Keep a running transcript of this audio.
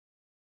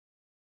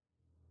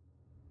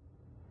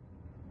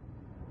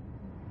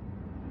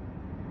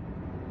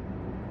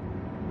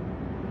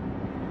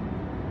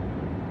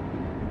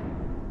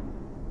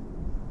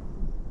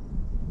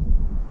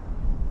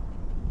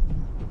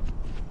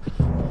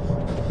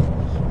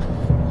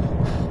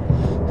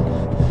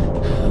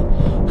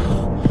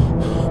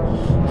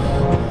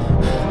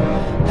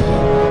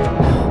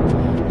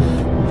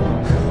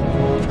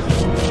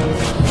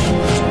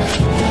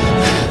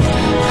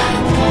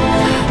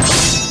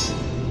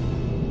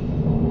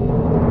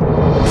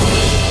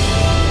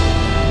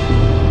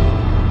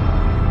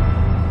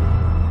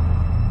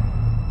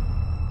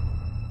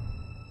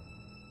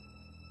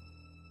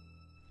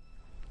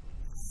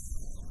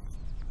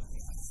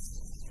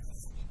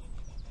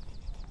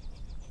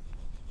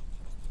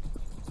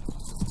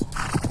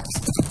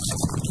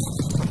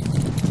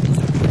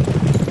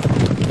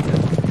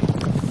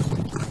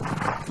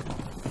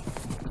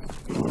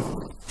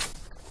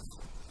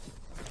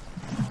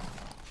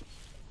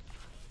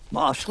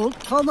Marshal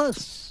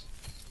Thomas.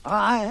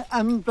 I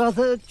am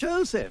Brother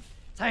Joseph.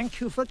 Thank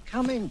you for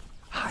coming.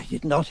 I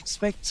did not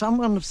expect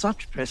someone of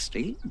such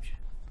prestige.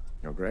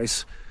 Your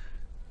Grace.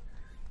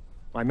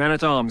 My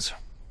men-at-arms.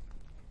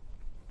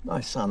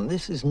 My son,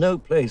 this is no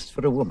place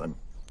for a woman.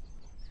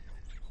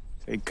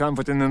 Take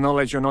comfort in the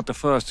knowledge you're not the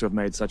first to have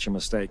made such a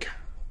mistake.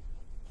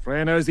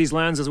 Freya knows these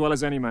lands as well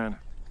as any man.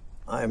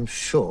 I am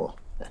sure.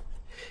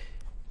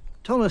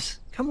 Thomas,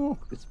 come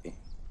walk with me.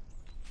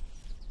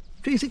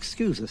 Please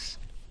excuse us.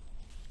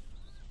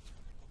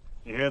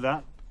 You hear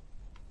that?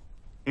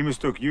 He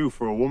mistook you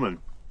for a woman.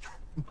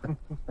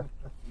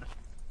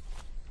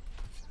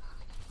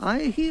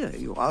 I hear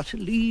you are to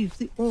leave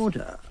the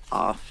Order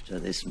after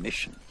this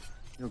mission.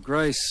 Your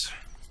Grace,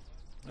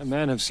 my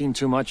men have seen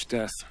too much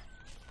death.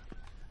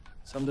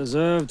 Some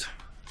deserved,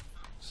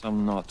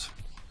 some not.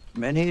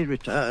 Many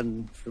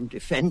return from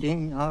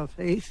defending our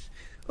faith,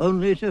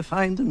 only to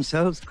find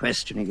themselves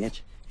questioning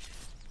it.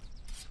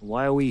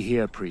 Why are we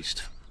here,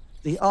 priest?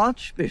 The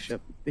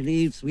Archbishop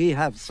believes we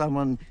have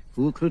someone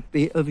who could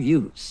be of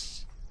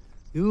use.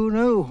 You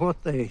know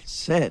what they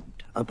said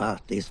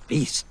about this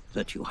beast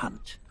that you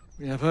hunt.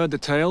 We have heard the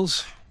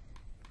tales.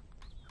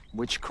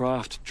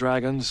 Witchcraft,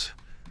 dragons.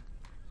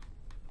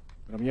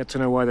 But I'm yet to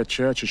know why the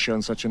Church has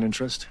shown such an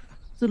interest.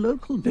 The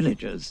local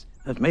villagers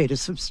have made a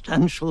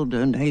substantial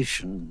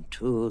donation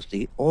to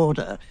the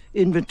Order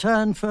in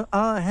return for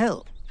our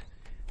help.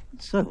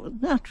 So,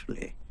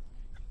 naturally,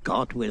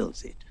 God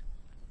wills it.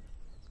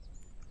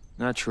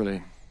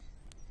 Naturally.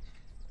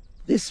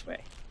 This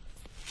way.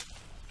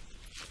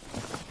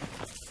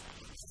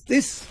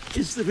 This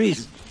is the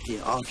reason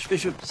the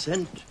Archbishop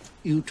sent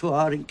you to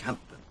our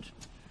encampment.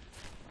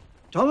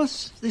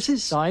 Thomas, this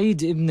is...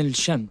 Said ibn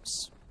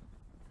al-Shams.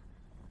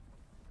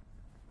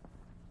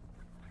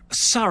 A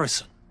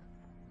Saracen?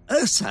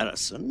 A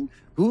Saracen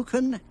who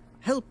can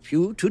help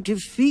you to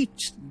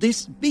defeat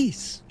this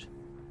beast.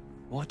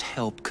 What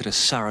help could a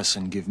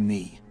Saracen give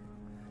me?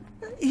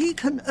 He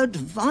can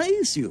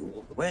advise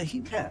you where he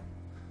can.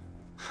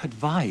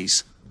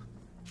 Advise?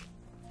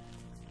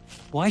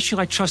 Why should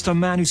I trust a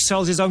man who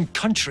sells his own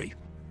country?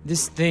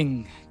 This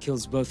thing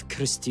kills both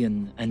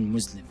Christian and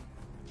Muslim.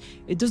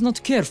 It does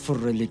not care for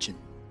religion,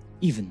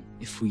 even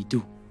if we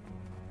do.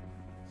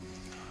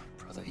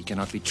 Brother, he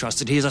cannot be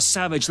trusted. He is a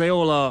savage. They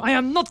all are. I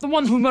am not the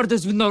one who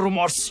murders with no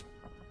remorse.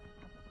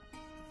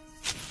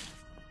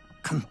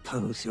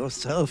 Compose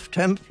yourself,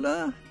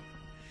 Templar.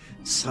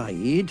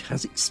 Said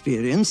has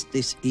experienced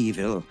this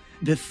evil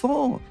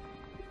before.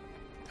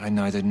 I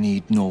neither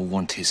need nor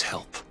want his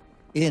help.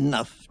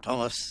 Enough,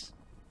 Thomas.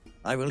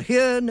 I will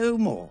hear no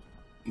more.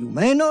 You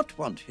may not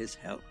want his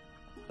help,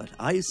 but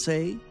I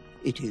say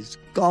it is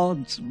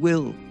God's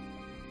will.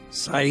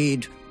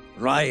 Said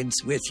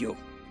rides with you.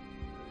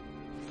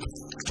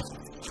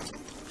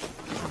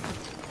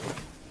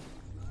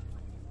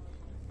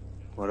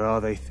 What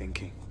are they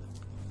thinking?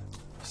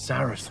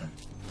 Saracen.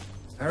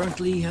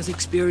 Apparently he has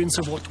experience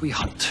of what we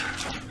hunt.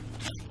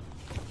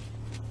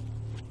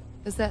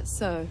 Is that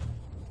so?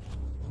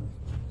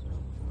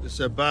 It's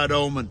a bad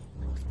omen.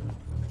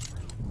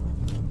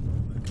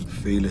 I can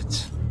feel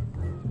it.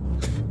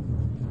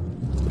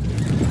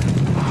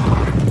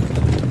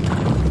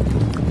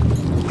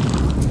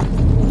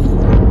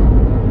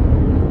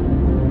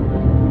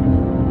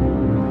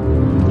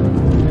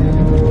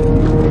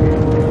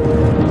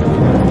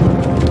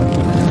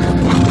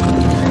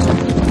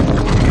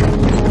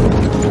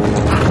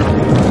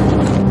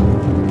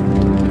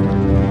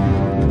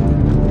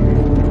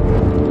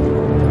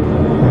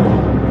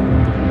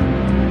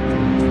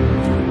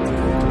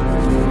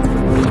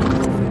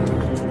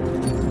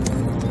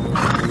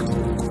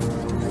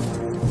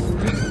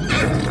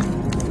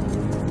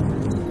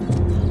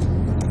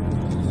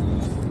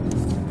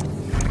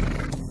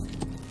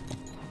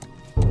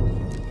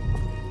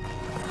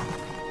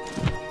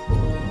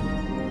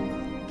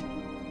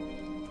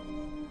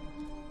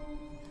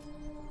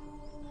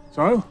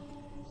 So?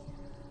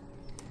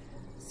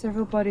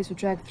 Several bodies were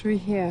dragged through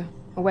here,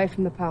 away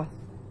from the path.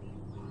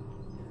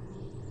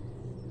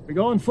 We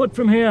go on foot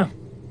from here.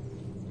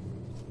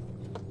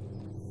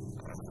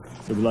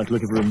 So we're like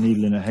looking for a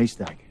needle in a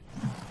haystack.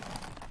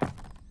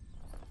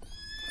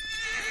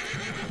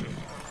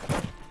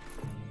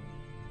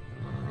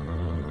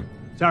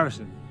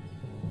 Saracen,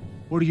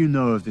 what do you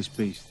know of this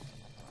beast?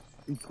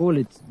 We call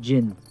it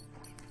Jinn.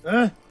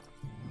 Huh?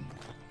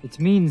 It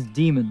means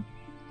demon.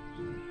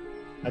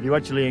 Have you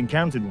actually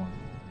encountered one?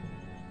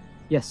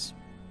 Yes.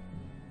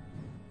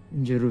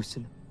 In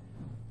Jerusalem.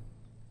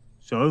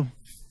 So?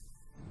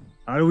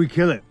 How do we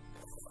kill it?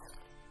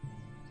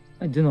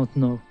 I do not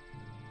know.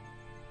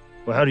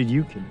 Well, how did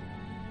you kill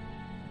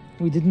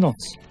it? We did not.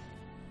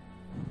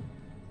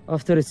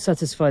 After it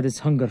satisfied its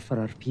hunger for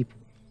our people,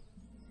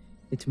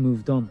 it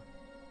moved on.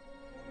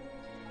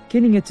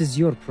 Killing it is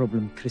your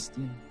problem,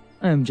 Christian.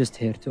 I am just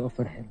here to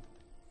offer help.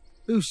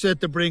 Who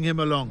said to bring him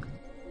along?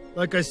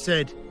 Like I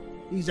said,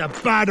 he's a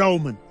bad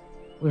omen.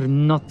 We're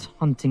not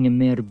hunting a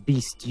mere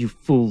beast, you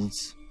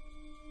fools.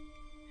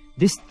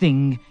 This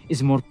thing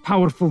is more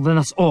powerful than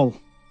us all.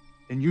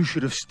 Then you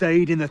should have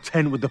stayed in the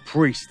tent with the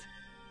priest.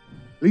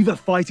 Leave the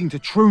fighting to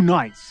true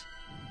knights.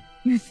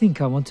 You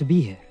think I want to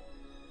be here?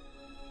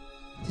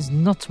 It is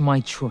not my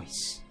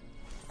choice.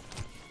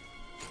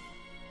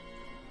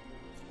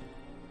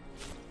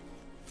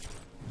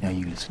 Now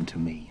you listen to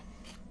me.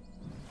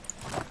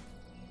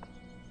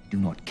 Do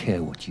not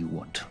care what you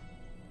want.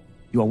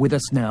 You are with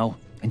us now,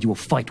 and you will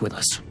fight with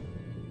us.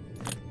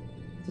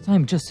 But I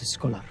am just a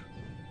scholar.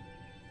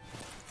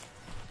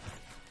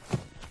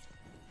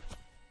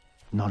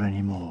 Not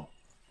anymore.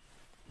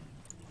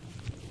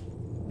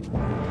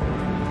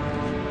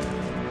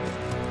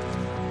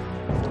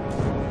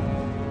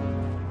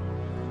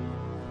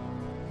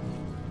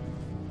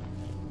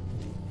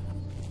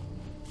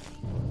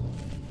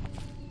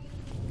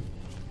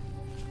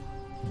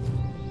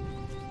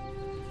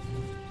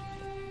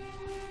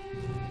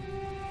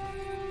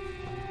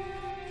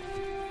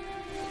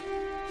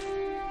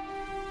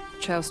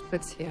 Trail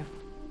splits here.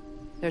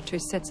 There are two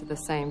sets of the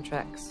same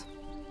tracks.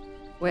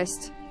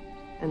 West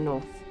and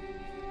north.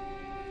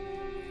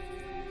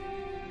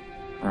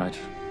 All right.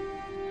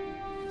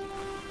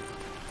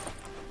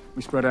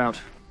 We spread out.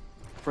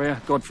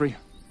 Freya, Godfrey,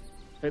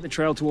 take the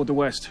trail toward the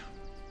west.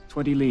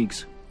 20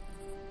 leagues.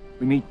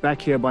 We meet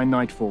back here by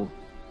nightfall.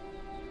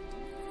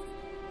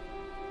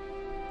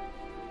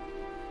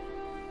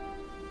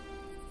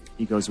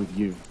 He goes with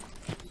you.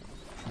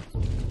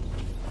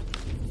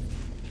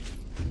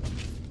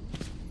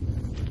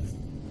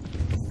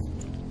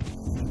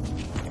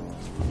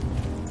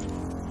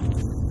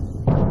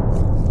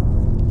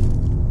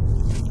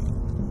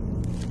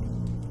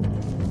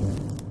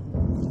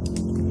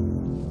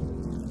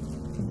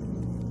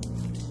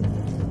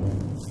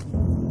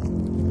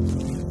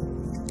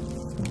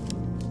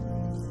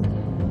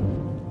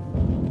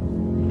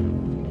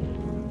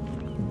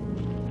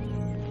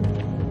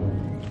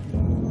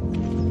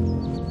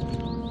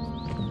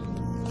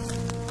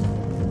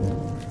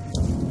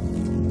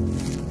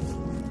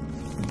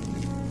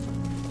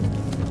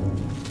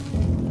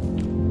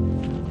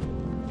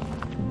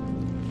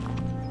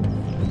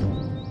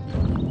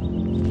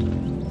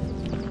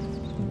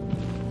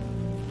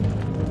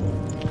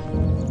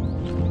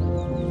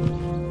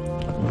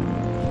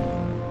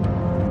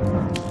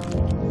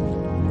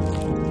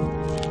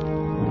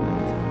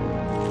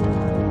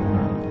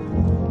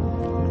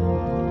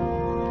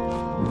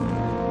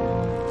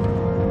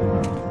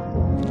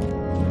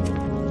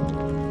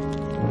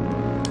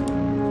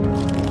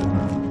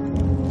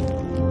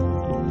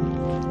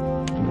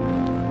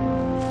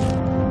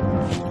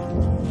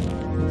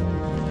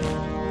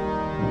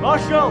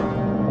 Marshal!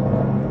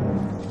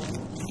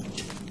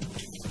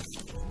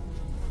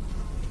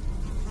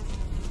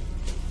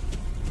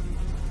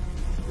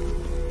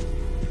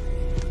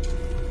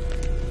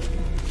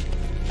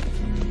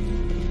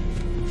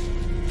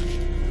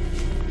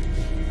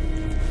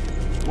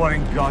 What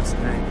in God's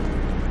name?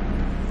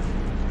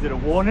 Is it a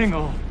warning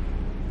or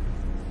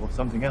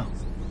something else?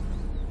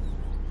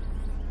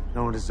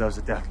 No one deserves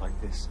a death like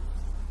this.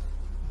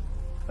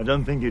 I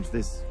don't think it's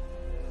this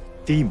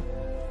team.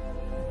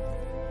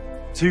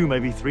 2,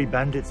 maybe 3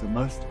 bandits at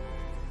most.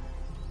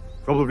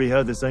 Probably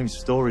heard the same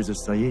stories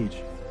as Saeed.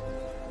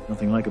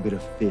 Nothing like a bit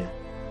of fear.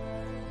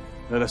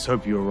 Let us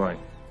hope you're right.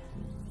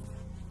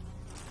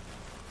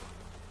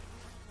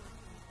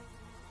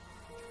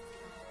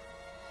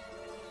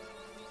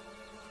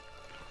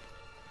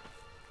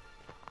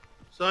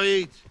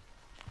 Saeed,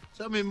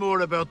 tell me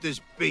more about this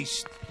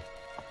beast.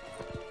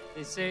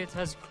 They say it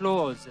has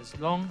claws as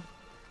long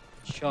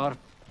and sharp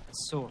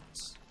as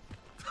swords.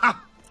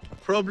 Ha!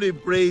 Probably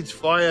breathes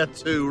fire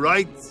too,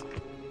 right?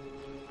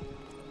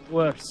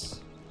 Worse.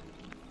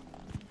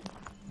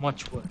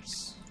 Much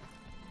worse.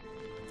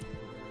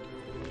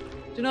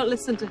 Do not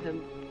listen to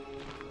him.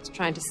 He's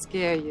trying to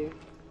scare you.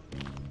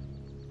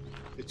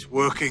 It's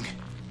working.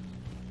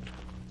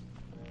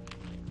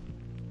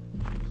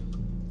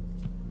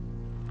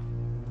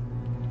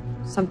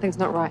 Something's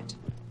not right.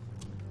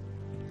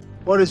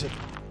 What is it?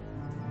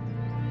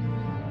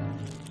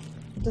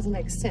 It doesn't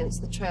make sense.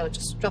 The trail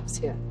just stops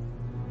here.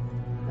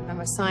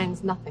 Remember,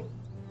 signs, nothing.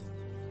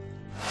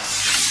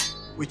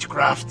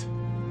 Witchcraft.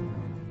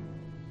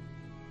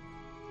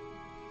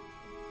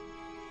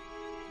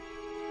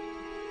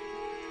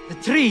 The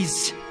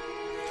trees!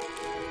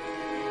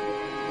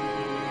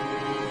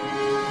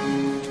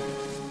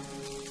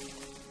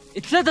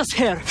 It led us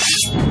here!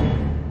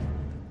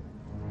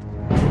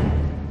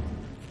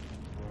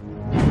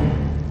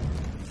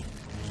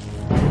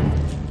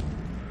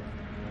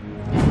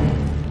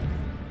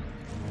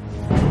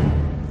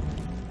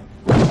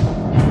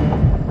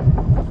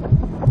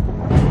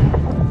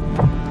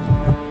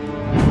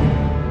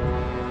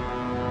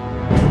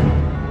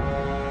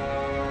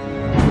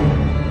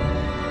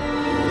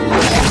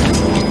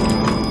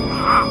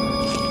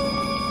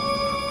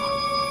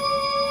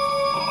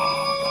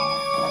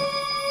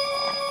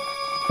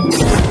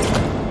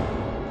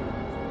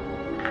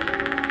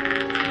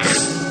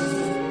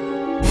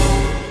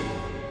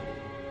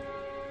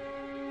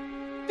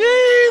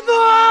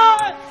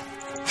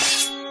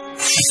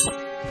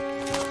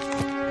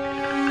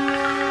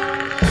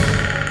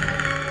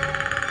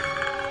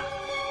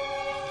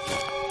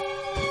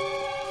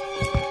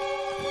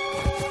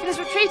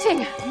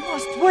 retreating! You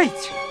must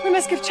wait! We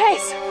must give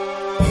chase!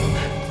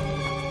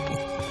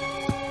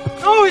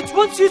 No, it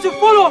wants you to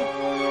follow!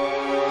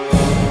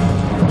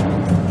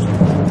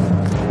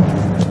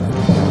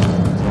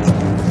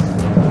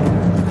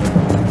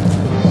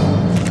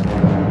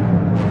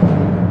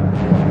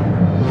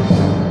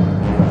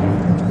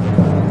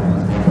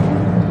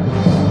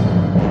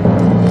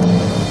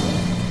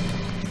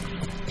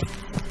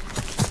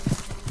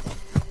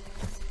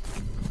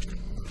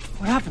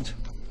 What happened?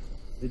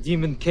 The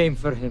demon came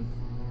for him.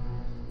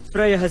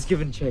 Freya has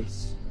given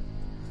chase.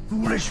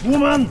 Foolish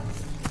woman!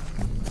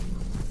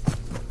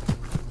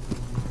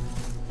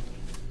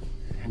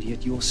 And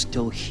yet you're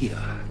still here.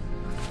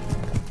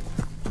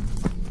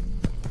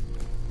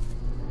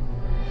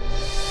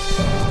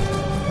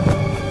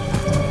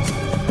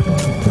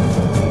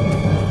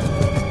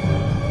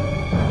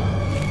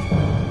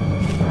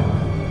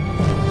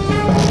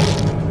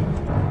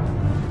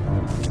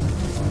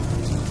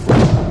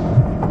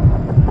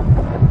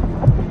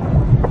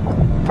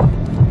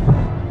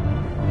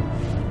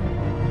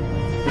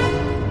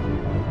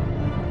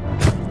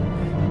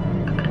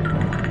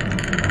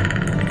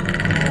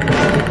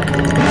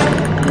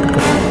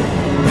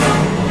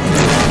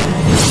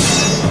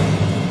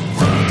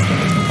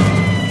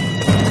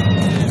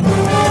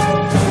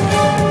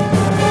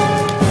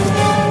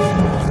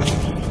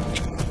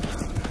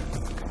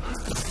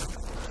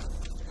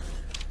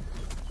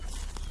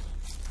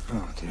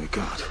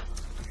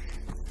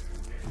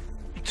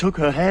 Took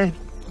her head.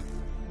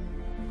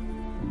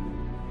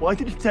 Why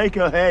did he take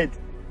her head?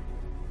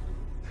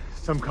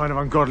 Some kind of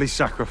ungodly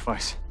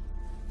sacrifice.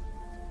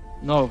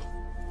 No.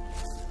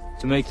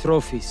 To make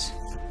trophies.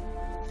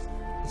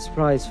 It's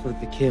prize for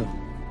the kill.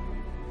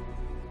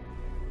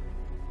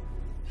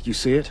 Did you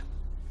see it?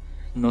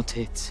 Not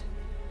it.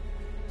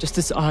 Just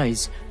his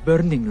eyes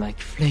burning like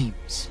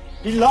flames.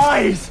 He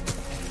lies!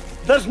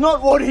 That's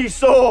not what he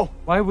saw!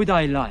 Why would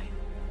I lie?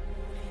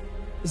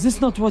 Is this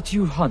not what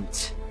you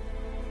hunt?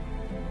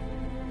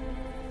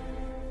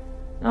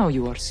 Now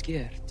you are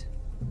scared.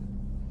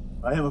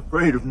 I am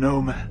afraid of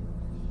no man.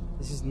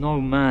 This is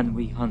no man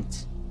we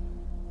hunt.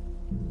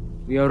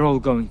 We are all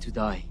going to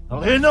die.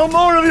 I'll hear no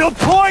more of your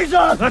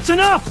poison! That's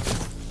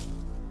enough!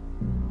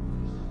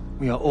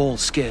 We are all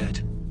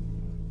scared.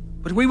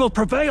 But we will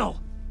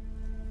prevail!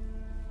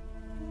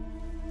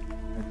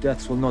 Our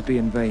deaths will not be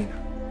in vain.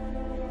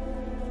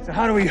 So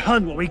how do we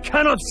hunt what we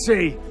cannot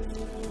see?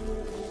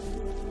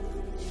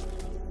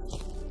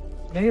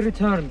 May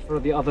return for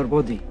the other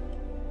body.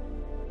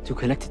 To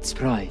collect its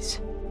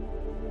prize.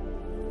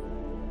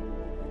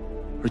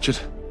 Richard,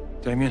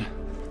 Damien.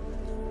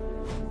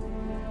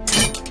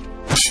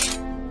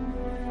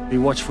 Be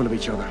watchful of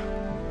each other.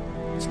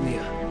 It's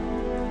near.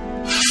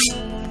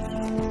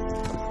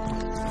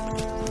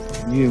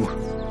 And you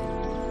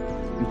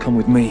come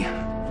with me.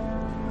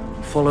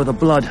 Follow the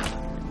blood.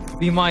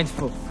 Be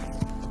mindful.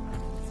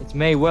 It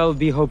may well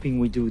be hoping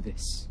we do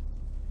this.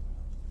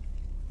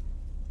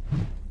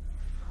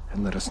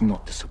 And let us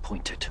not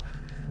disappoint it.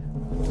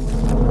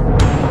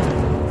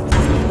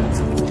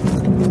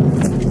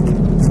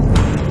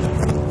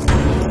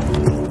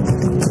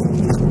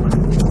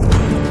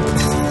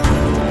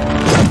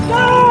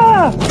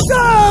 Ah!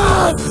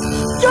 Ah!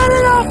 Get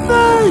it off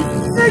me!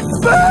 It's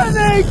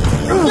burning!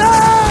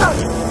 Ah!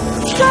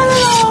 Get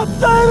it off,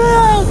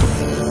 Damien!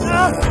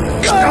 Ah!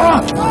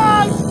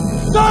 Ah!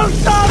 Don't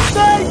stop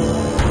me!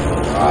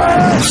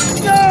 Ah!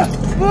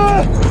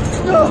 Ah!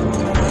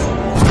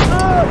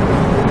 Ah!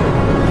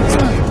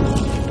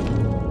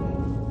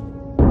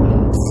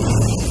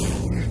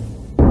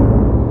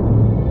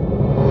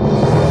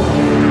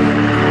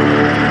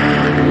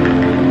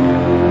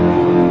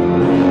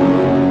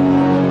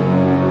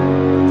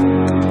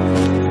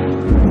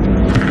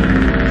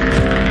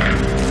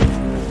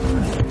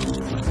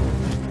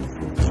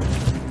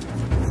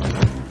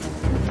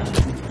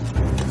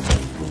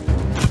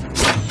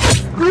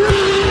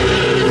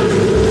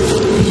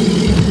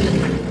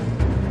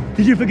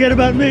 Did you forget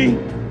about me?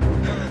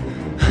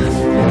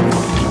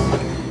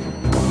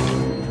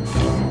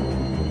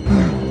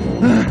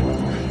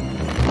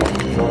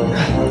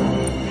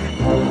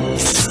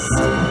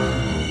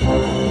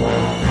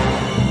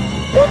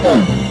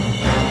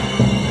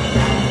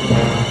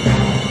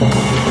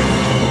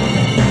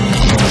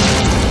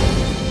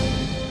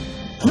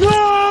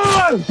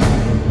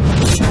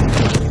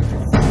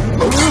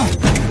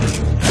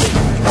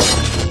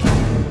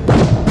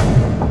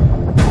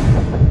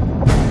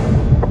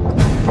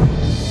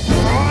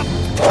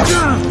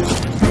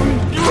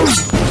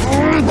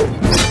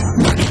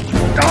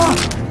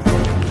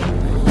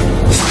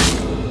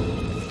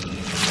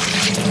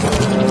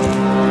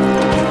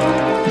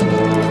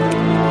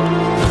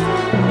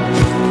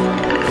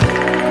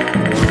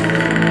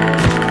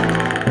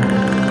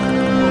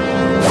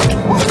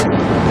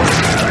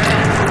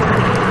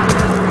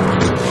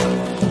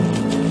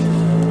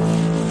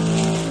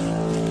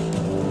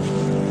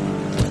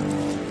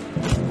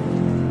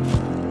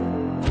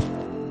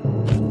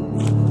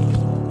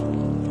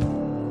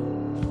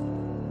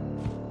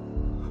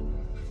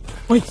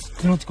 Wait,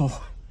 do not go.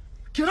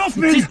 Get off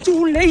It me! is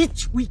too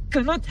late! We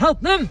cannot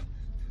help them!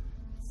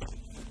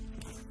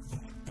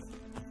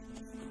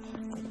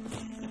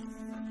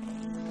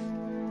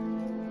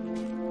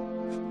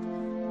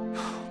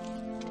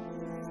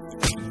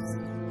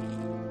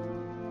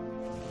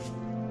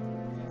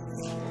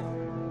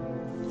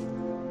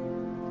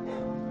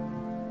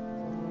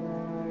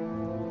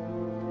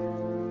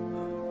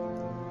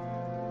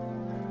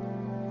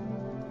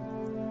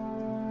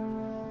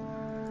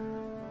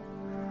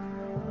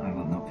 I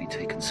will not be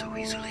taken so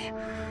easily.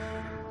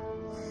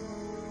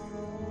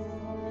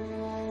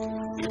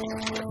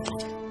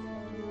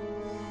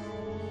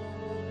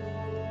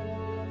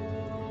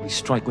 We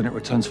strike when it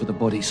returns for the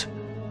bodies.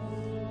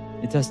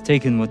 It has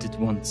taken what it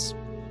wants.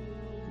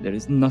 There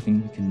is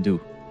nothing we can do.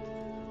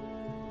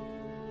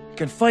 We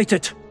can fight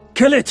it!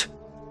 Kill it!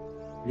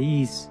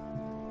 Please,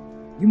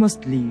 you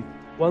must leave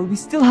while we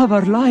still have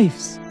our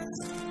lives.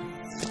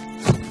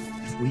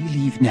 If we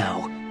leave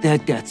now, their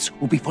deaths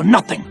will be for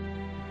nothing!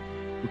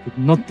 We could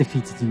not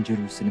defeat it in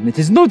Jerusalem. It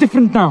is no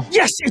different now.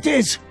 Yes, it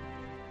is!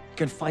 We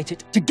can fight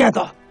it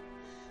together!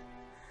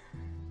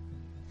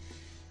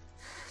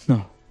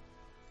 No.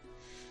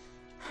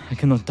 I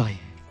cannot die.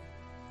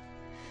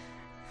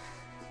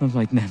 Not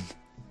like them.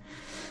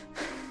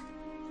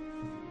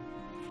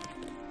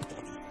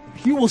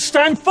 You will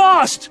stand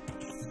fast!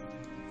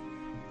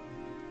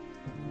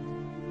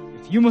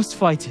 If you must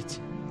fight it,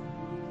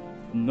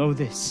 know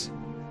this.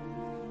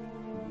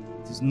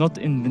 It is not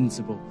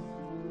invincible.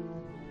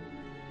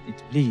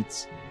 It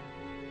bleeds.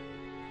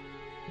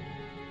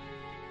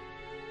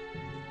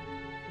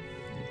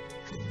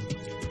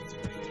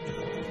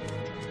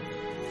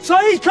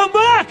 Saeed, come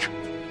back!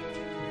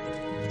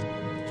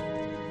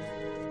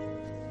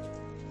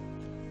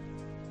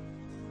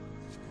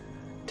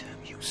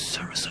 Damn you,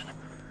 Saracen.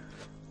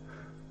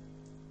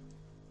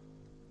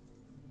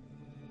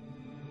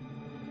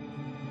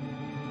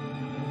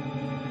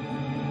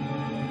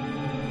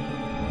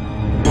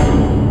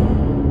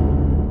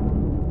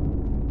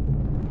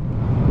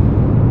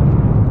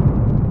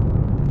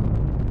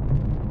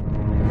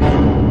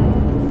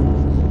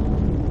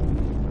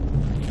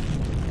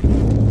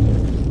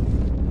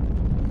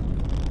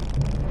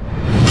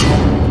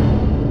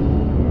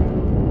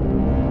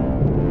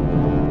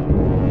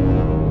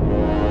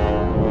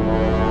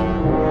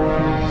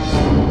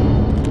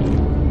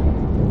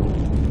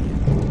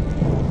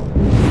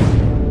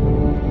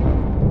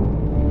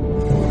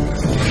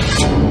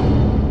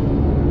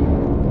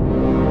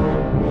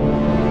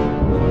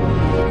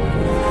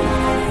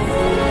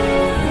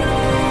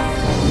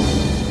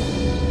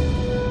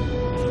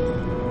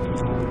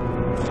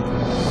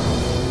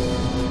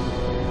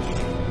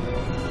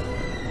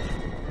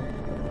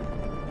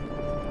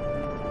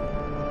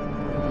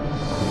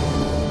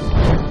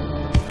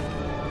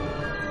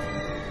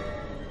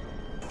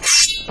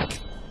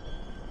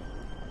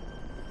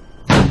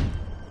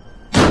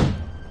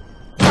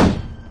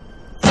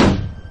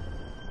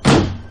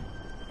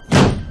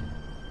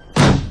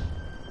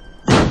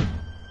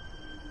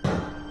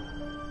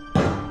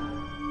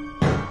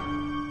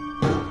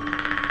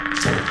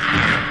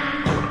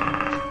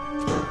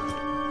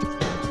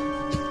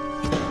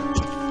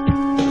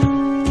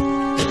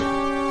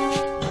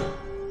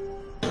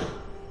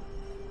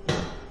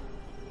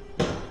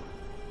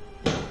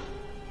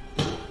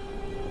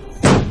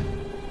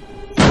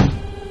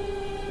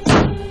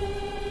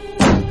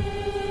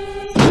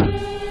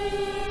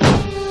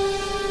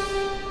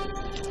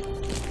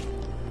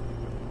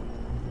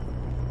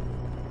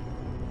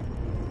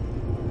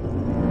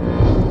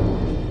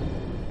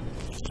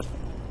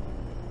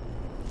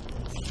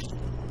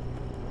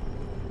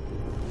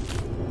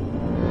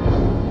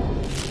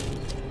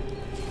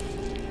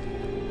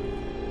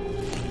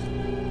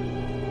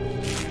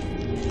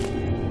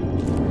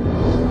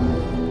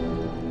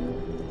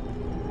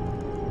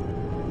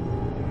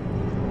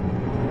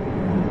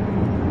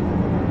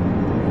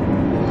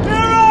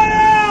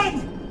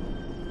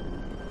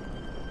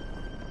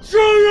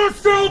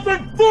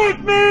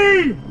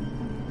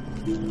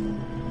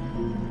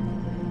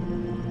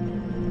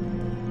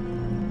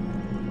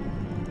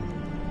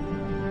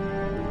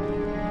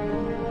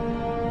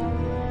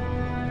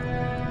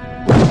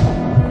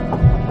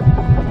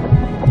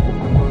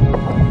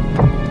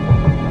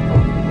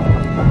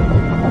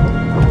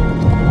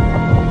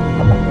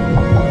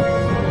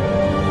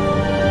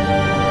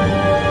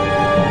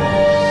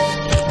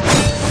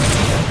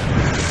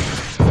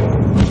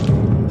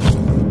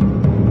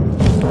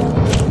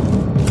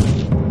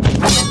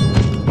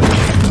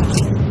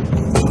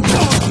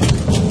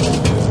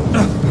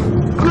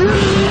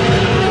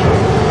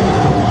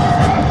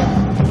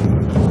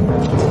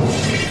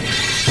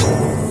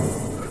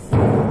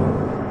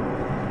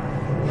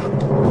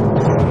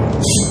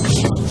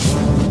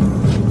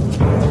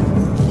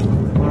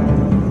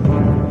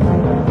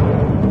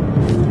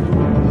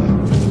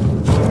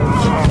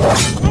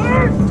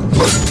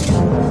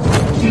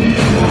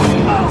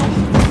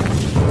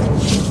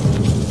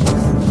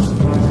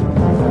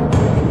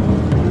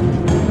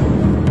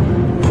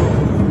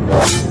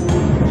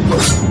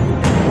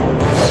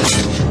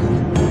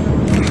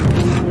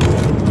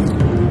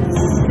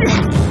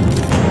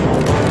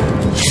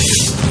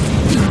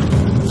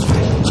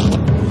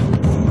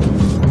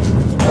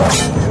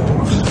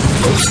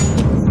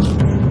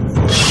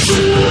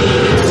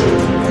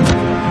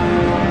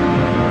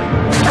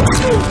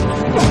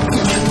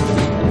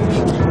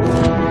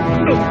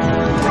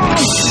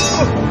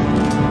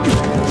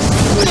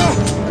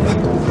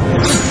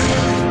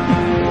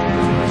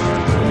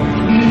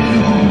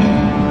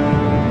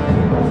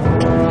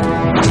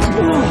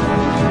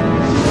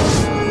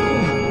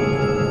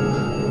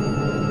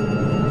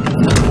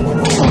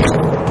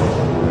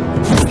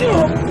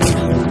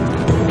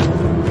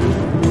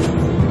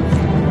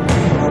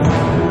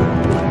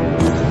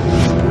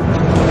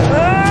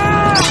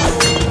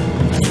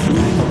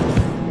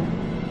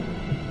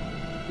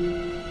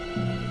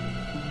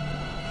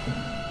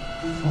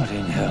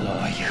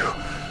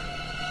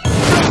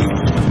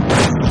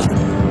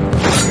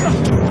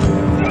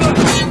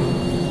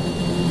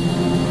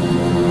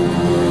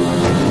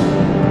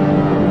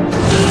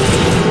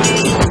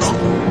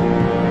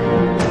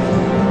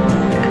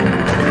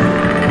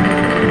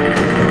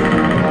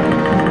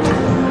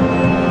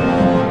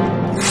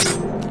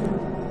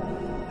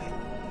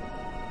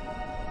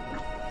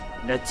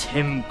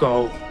 him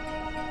go.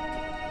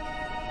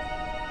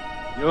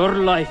 Your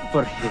life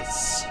for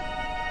his.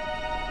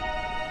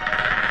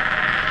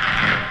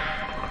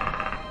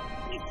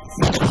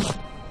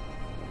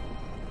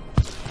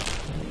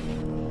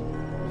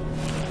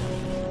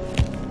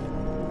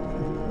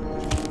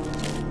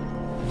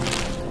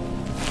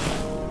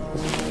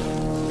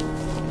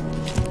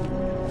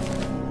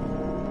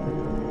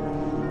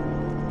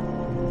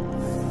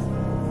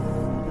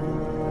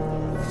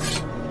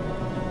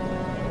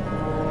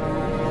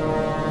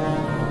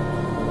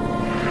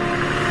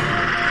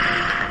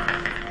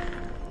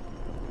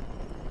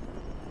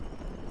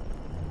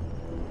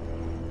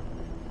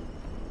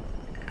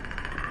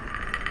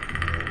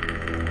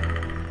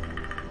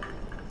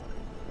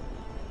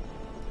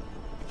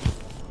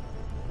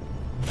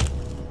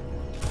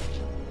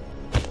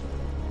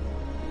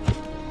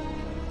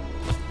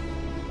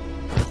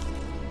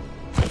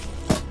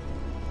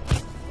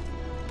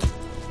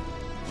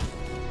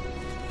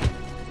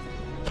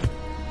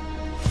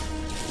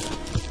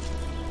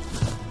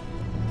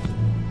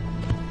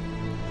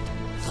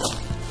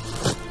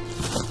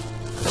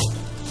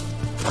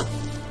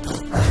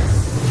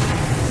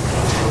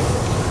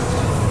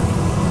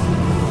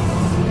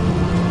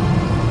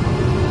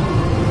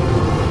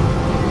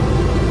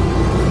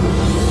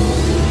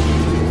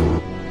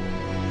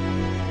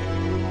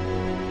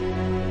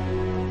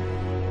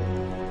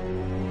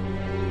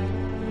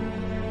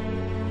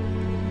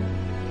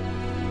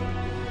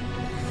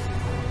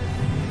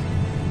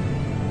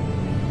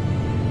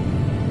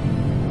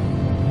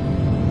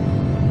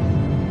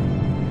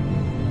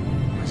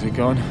 Is it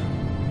gone?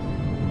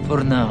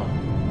 For now.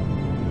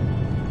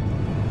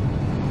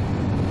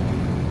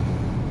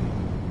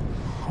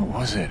 What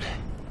was it?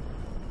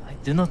 I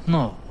do not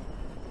know.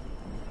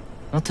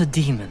 Not a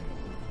demon.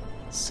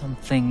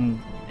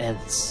 Something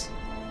else.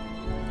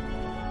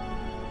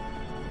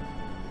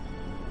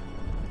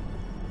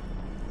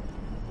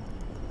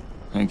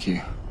 Thank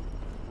you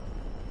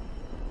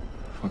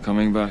for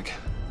coming back.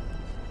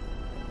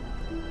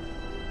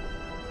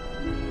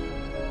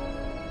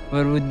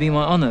 Where would be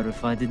my honor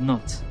if I did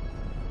not?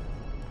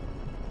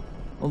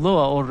 Although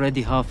I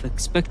already half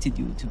expected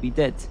you to be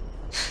dead.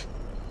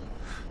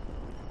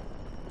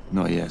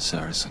 Not yet,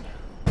 Saracen.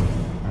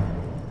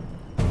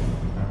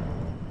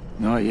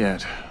 Not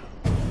yet.